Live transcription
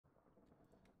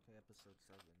episode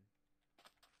 7.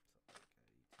 So like at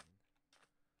 18.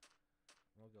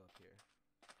 We'll go up here.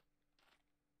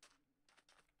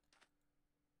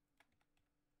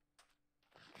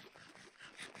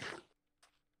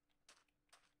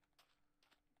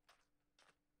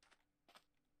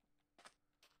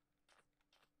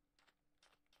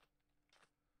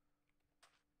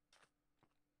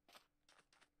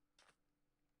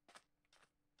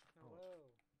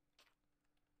 Hello.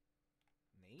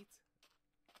 Nate?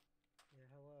 Yeah,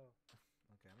 hello.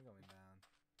 Okay, I'm going down.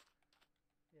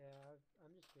 Yeah,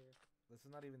 I'm just here. This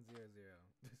is not even 0-0.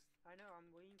 I know,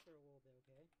 I'm waiting for a little bit,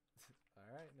 okay?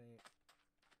 Alright, Nate.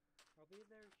 I'll be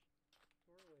there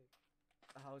shortly.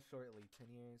 How shortly? 10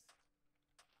 years?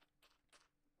 I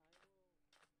will...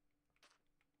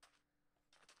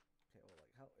 Okay, well,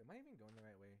 like, how... Am I even going the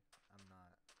right way? I'm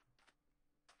not.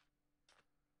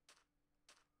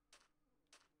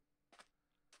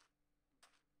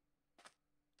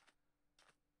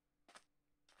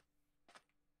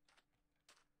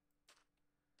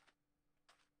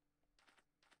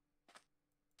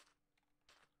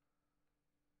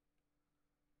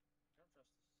 I don't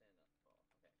trust the stand up ball.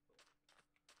 Okay, cool.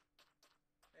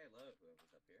 Hey, hello,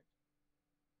 whoever's up here.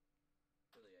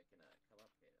 Really, I can come up,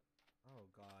 Kato. Oh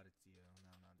god, it's you. No,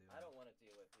 I'm not doing I don't want to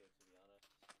deal with you, to be honest.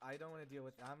 I don't want to deal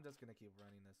with... I'm just gonna keep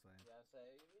running this way. Yeah,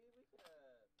 say, we can,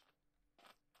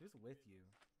 Who's with you?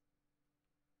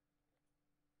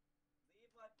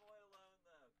 leave my boy alone,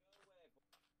 though. Go away, boy.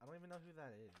 I don't even know who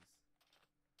that is.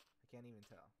 I can't even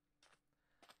tell.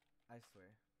 I swear.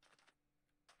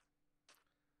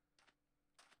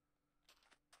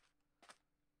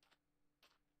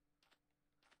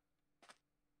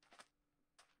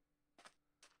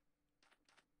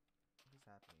 What is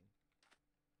happening?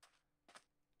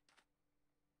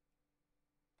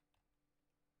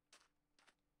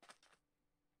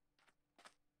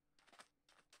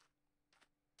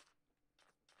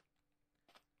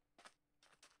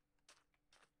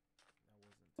 That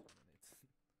wasn't 2 minutes.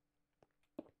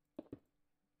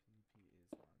 PvP is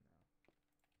on now.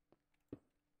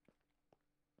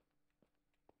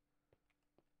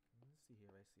 Let's see here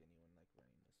if I see anyone like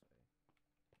running this way.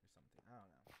 Or something. I don't know.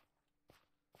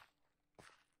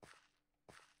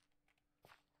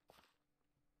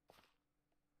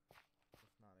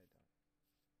 If not, I don't.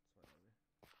 It's whatever.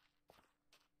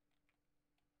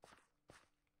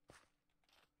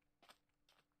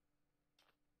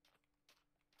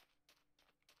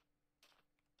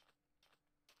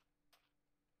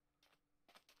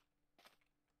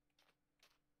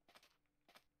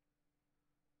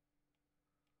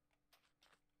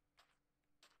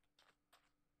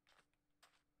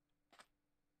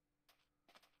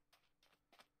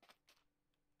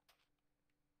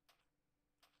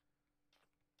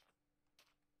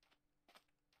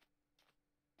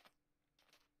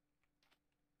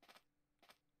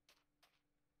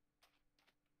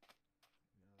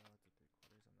 No, that's a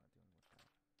 3/4. I'm not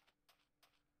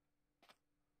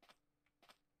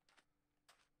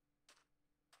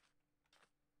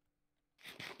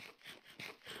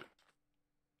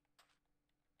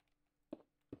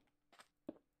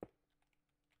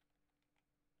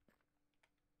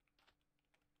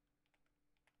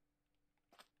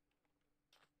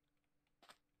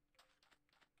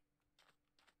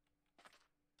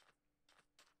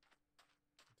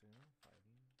dealing with that.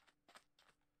 Fighting.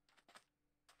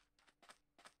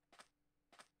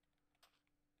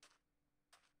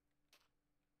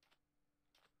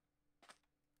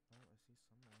 Oh, I see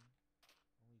someone.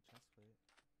 Only chest plate.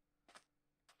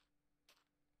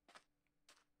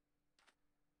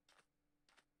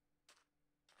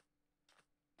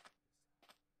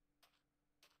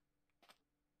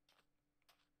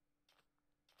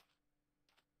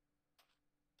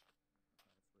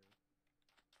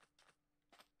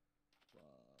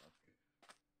 That's weird. Fuck.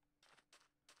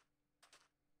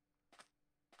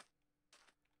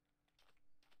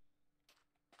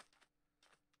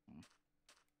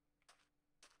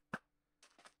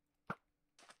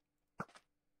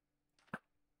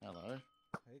 Hello.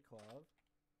 Hey, Clav.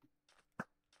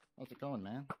 How's it going,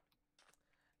 man?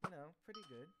 You know, pretty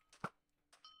good.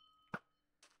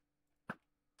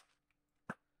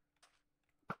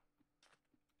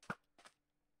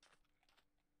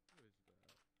 Who is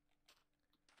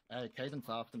that? Hey, Caden's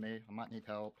after me. I might need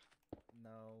help.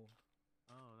 No.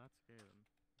 Oh, that's Galen.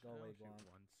 Go away, I'll Guam. shoot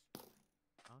once.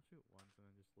 I'll shoot once and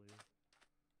then just leave.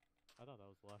 I thought that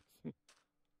was Lex. Oh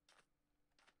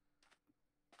no, Lex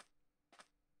is dying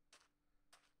for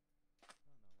something else.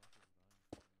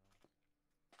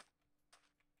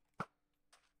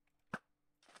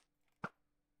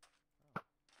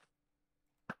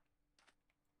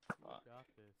 Oh. You Fuck. got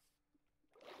this.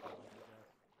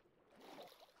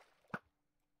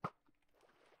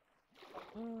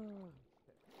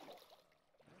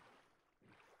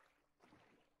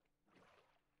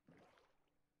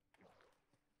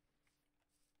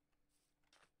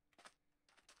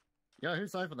 Yo,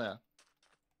 who's over there?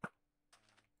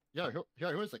 Yo,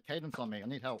 who is it? Caden's on me. I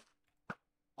need help.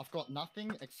 I've got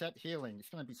nothing except healing. It's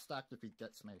gonna be stacked if he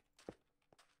gets me.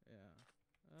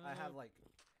 Yeah. I have like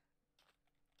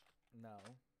no.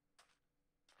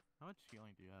 How much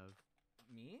healing do you have?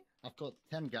 Me? I've got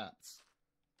 10 gaps.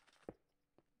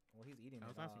 Well, he's eating I it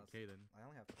was asking all. Caden. I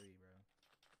only have 3, bro.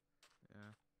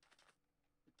 Yeah.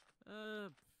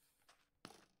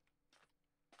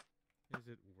 Is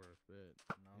it worth it?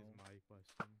 No. Is my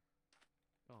question.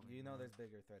 Probably You know not. there's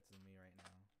bigger threats than me right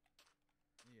now.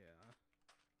 Yeah.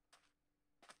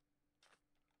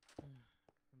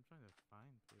 I'm trying to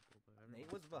find people, but Nate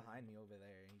everyone's was behind fighting. me over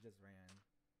there, and he just ran.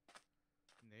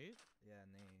 Nate? Yeah,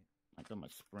 Nate. I got my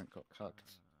sprint got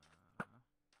cucked.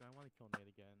 Do I want to kill Nate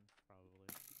again? Probably.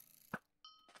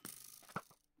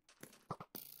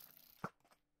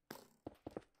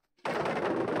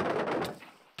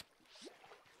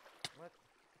 What?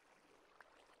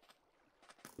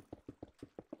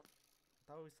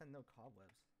 I thought we said no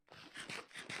cobwebs.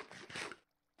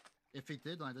 If he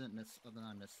did, I didn't miss. Then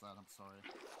I missed that. I'm sorry.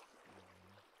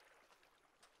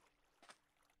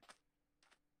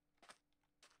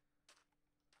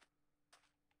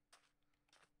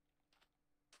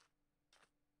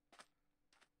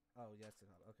 Oh, yes, it's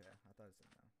not. Okay, I thought it said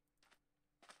no.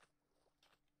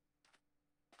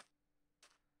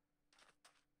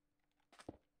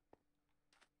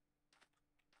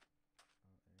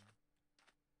 Oh, A.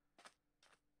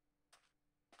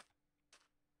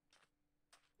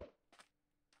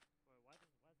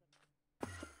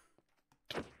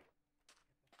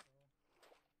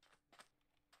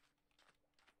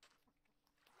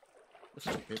 This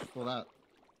is a bitch for that.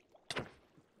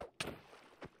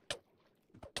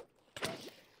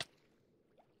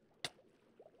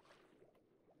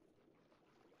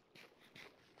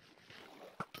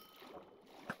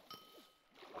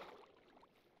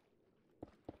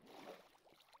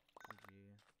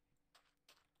 GG.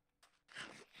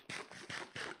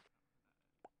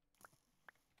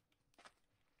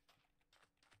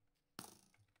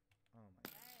 Oh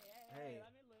my. Hey.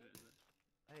 let me loot.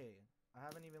 Hey, I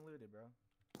haven't even looted, bro.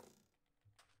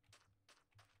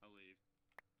 I'll leave.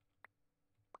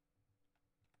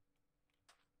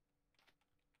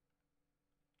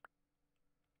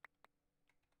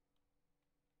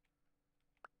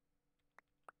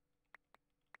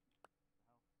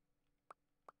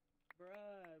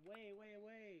 Bruh,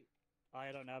 wait.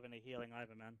 I don't have any healing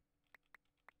either, man.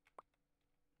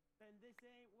 Then this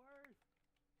ain't worth.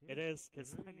 It is,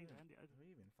 because Who I are need you Andy.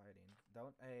 even fighting?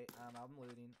 Don't. Hey, I'm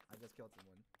looting. I just killed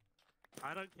someone.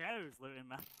 I don't care who's looting,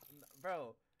 man.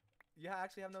 Bro, you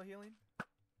actually have no healing?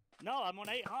 No, I'm on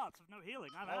 8 hearts with no healing.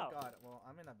 I'm Oh out. god, well,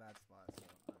 I'm in a bad spot, so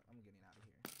I'm getting out of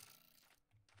here.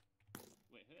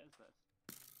 Wait, who is this?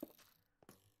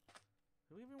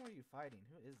 Who even were you fighting?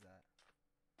 Who is that?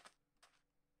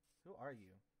 Who are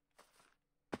you?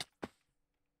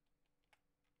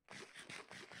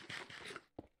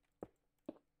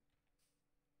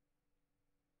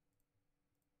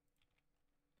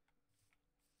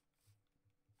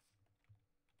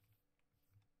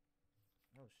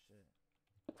 Oh shit.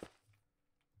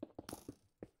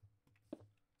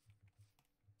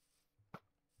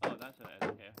 Oh, that's what it is.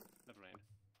 Okay, never mind.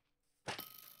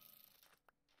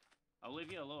 I'll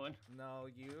leave you alone. No,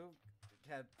 you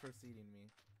kept preceding me.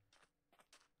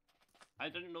 I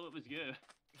didn't know it was you.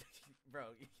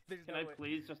 Bro, there's Can no I way.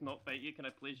 please just not fight you? Can I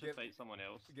please just Give- fight someone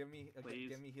else? Give me Please.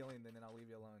 give me healing, then I'll leave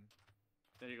you alone.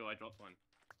 There you go, I dropped one.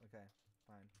 Okay,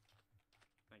 fine.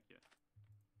 Thank you.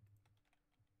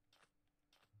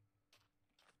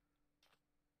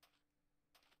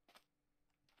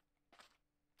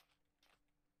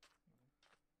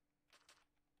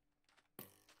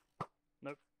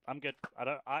 Nope, I'm good.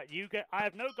 I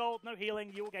have no gold, no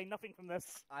healing. You will gain nothing from this.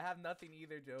 I have nothing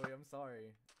either, Joey. I'm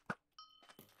sorry.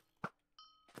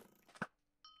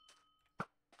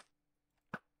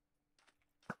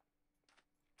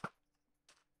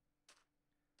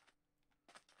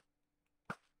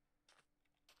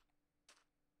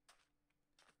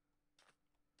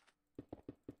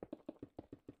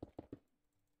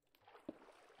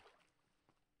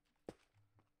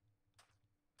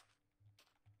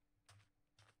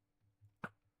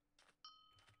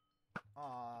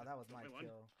 Aw, that was my Wait, one.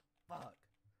 kill. Fuck.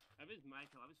 It was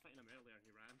Michael. I was fighting him earlier.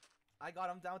 He ran. I got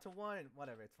him down to 1.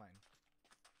 Whatever, it's fine.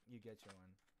 You get your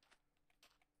one.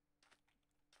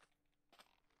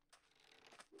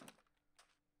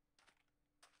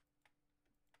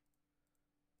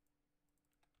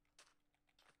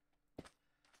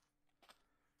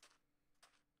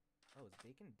 Oh, is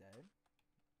Bacon dead?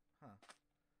 Huh.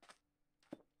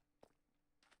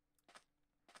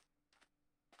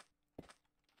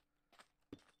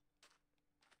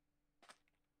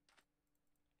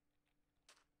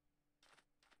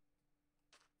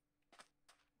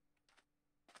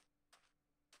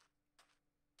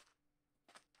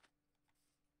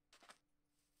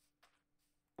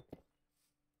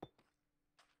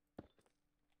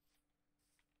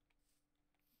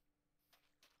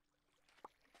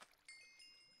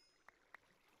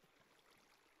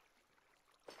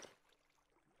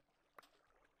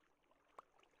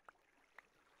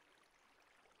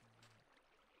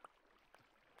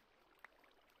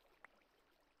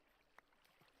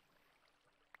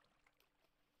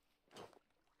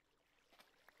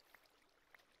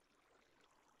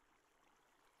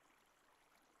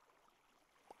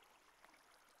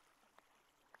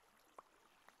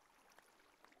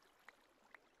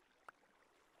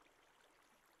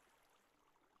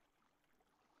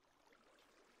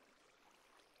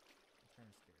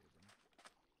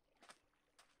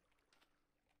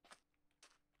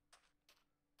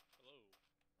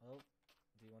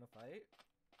 fight?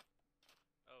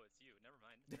 Oh, it's you. Never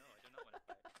mind. No, I do not want to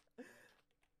fight.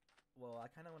 Well, I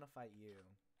kind of want to fight you.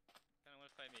 Kind of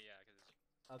want to fight me, yeah, because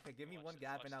Okay, give me Watch one this,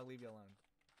 gap watch and I'll this. leave you alone.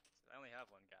 I only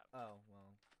have one gap. Oh,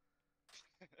 well.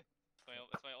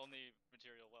 That's my only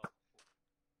material wealth.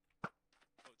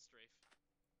 Boat strafe.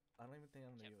 I don't even think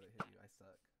I'm gonna Can't be able to beat hit you. I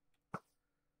suck.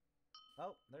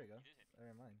 Oh, there you go. You did hit me.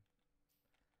 Never mind.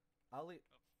 I'll leave.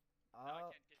 Oh. Now I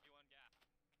can't give you one gap.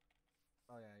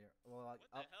 Oh yeah, you're. Well, What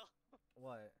the hell?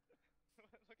 what? Look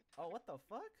at that. Oh, what the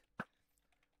fuck?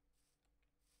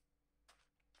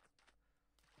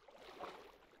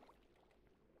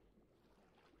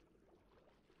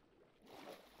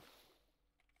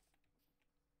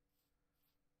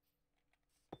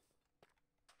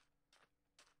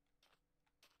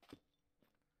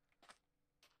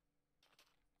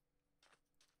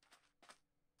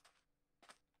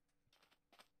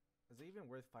 Is it even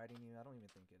worth fighting you? I don't even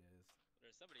think it is.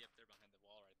 There's somebody up there behind the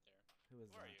wall right there. Who is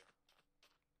Who that? are you?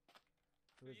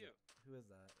 Who Who is you? it? Who is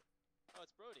that? Oh,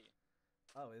 it's Brody.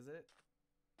 Oh, is it?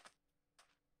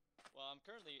 Well, I'm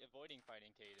currently avoiding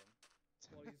fighting Caden.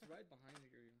 Well, he's right behind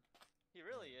you. He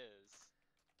really is.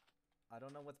 I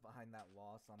don't know what's behind that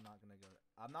wall, so I'm not gonna go.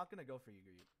 I'm not gonna go for you,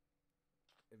 Greet.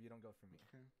 If you don't go for me,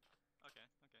 Okay. Okay,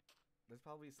 okay. there's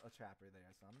probably a trapper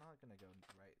there, so I'm not gonna go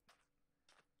right.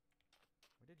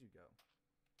 Where did you go?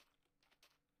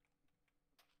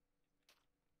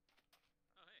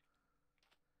 Oh, hey.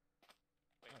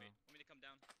 Wait, Oh. wait. Want me to come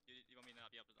down? You want me to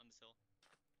not be up on this hill?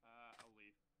 I'll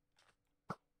leave.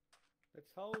 Let's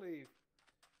all leave.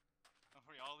 Oh,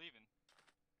 are you all leaving?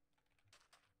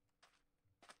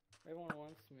 Everyone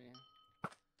wants me.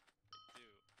 They do.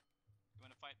 You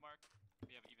want to fight, Mark?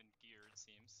 We have even gear, it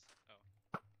seems. Oh.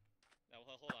 Now,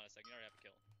 hold on a second. You already have a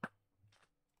kill.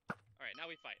 Alright, now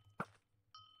we fight.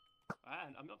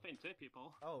 And I'm not fighting two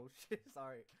people. Oh shit!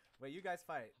 Sorry. Wait, you guys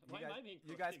fight. You Why am guys, I being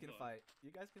you guys fucking can gone? fight.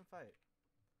 You guys can fight.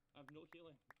 I have no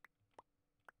healing.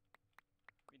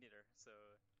 Me neither. So,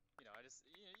 you know,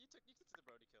 you took the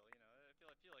Brody kill. You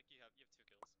know, I feel like you have 2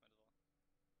 kills. Might as well.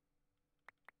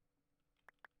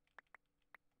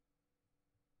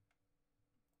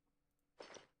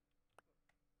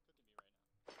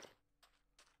 Cooking me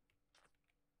right now.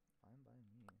 Fine by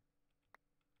me.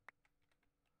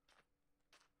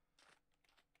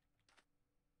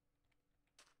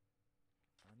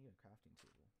 I need a crafting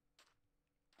table.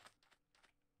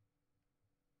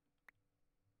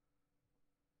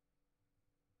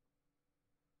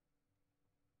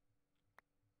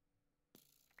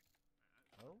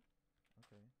 Oh?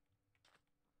 Okay.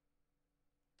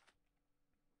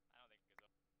 I don't think it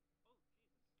goes up. Oh, Jesus.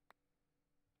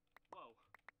 Whoa.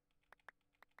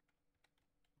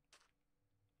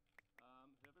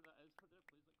 Whoever that is, could there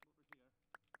please like come over here?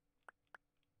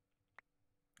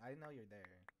 I know you're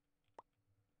there.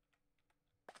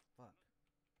 Fuck.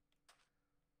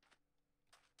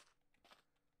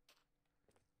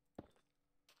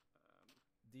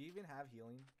 Do you even have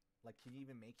healing? Like, can you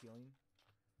even make healing?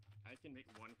 I can make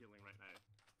one healing right now,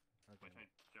 Okay. which I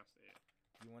just ate.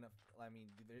 Do you want to? I mean,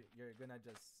 you're gonna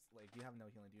just like you have no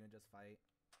healing. Do you wanna just fight?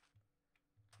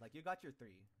 Like you got your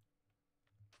 3.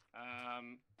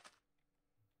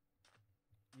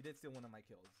 You did steal one of my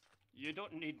kills. You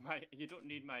don't need my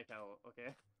kill,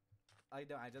 okay? I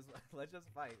don't. I just let's just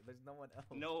fight. There's no one else.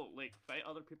 No, like fight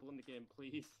other people in the game,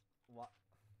 please. What?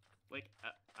 Like,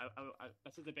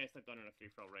 this is the best I've done in a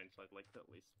free-for-all round, so I'd like to at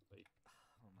least like.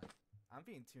 Oh my! I'm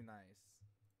being too nice.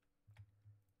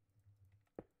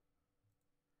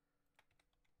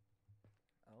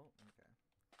 Oh, okay.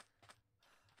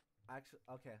 Actually,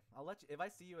 okay. I'll let you. If I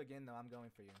see you again, though, I'm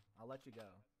going for you. I'll let you go.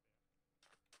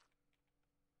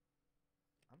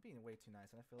 I'm being way too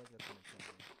nice, and I feel like that's gonna kill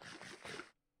me.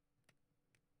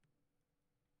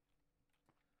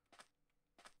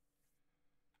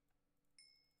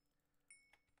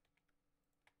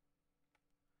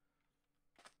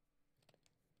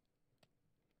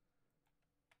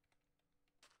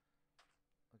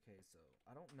 Okay, so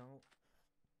I don't know.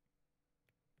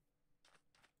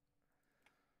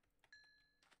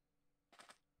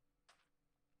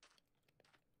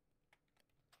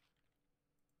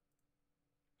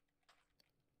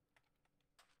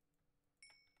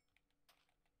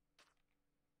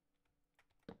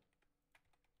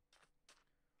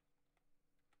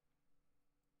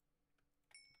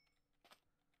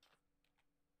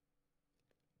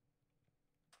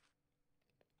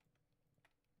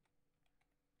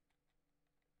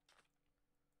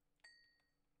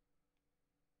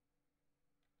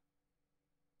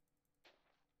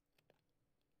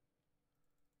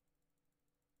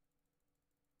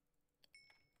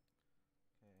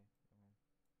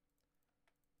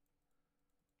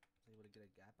 get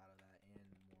a gap out of that and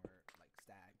more like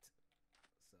stacked.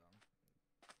 So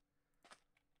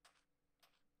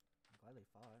I'm glad they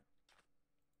fought.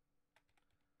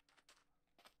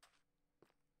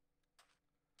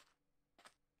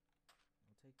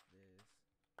 I'll take this.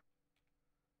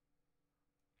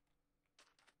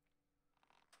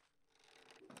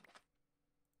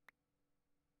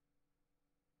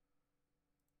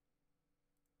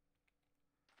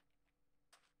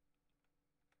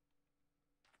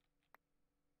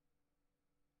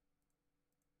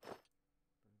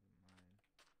 Doesn't mind.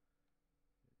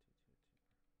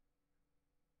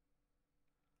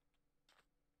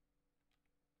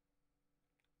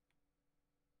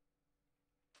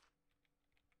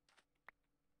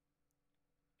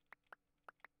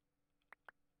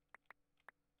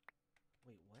 Two.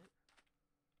 Wait, what?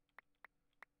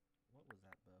 What was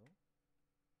that, bow?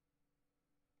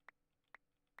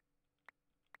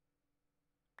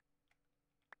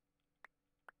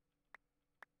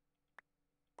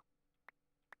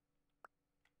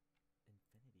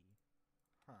 Infinity?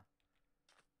 Huh.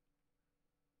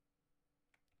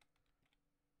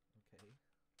 Okay.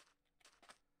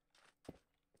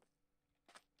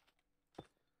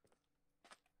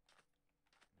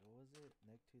 What was it?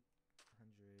 Neg 200.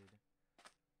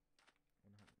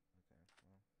 100. Okay,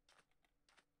 well.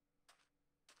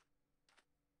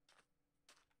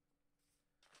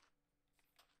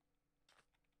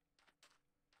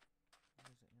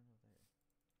 There's an arrow there.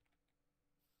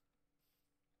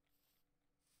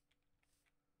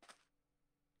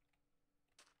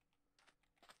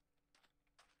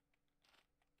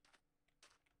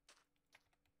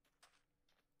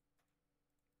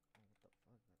 Oh, what the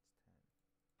fuck? That's 10.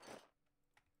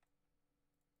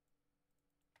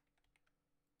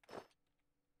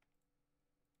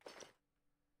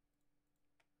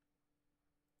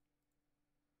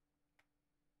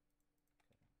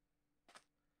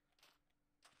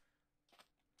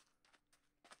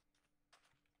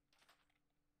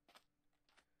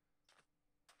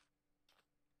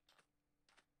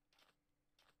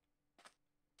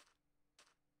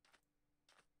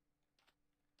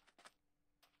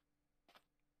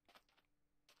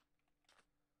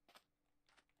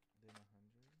 Then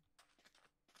 100.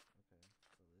 Okay,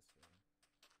 so this way. See some.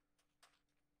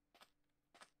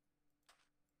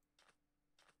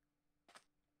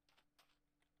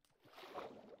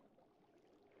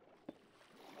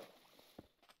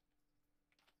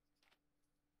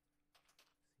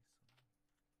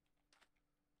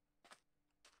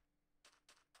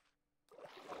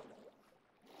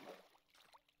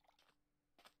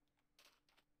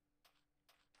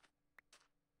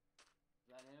 Is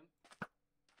that him?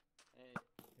 Hey,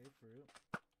 Hey, fruit.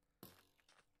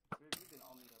 where have you been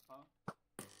all meet up, huh?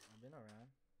 I've been around.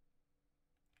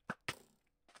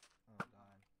 Oh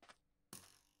god.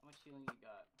 How much healing you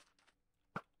got?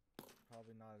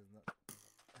 Probably not as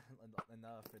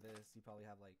enough for this. You probably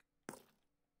have like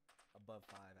above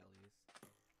 5 at least.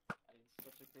 It's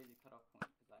such a crazy cutoff point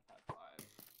because I have 5.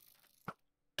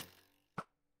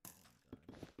 Oh my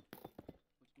god.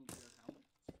 Which means you're how much?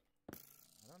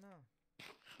 I don't know.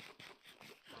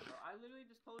 Bro, I literally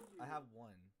just told you. I have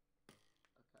 1.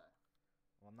 Okay.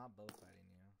 Well, I'm not both fighting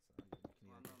you, so you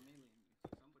can Well, I'm either. not meleeing you, so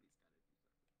somebody's got to do something.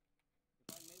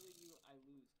 If I melee you, I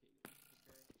lose, Kaden.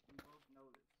 Okay? We both know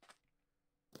this.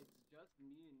 It's just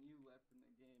me and you left in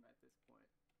the game at this point.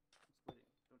 I'm splitting.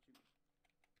 Don't you?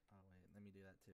 Oh wait, let me do that too.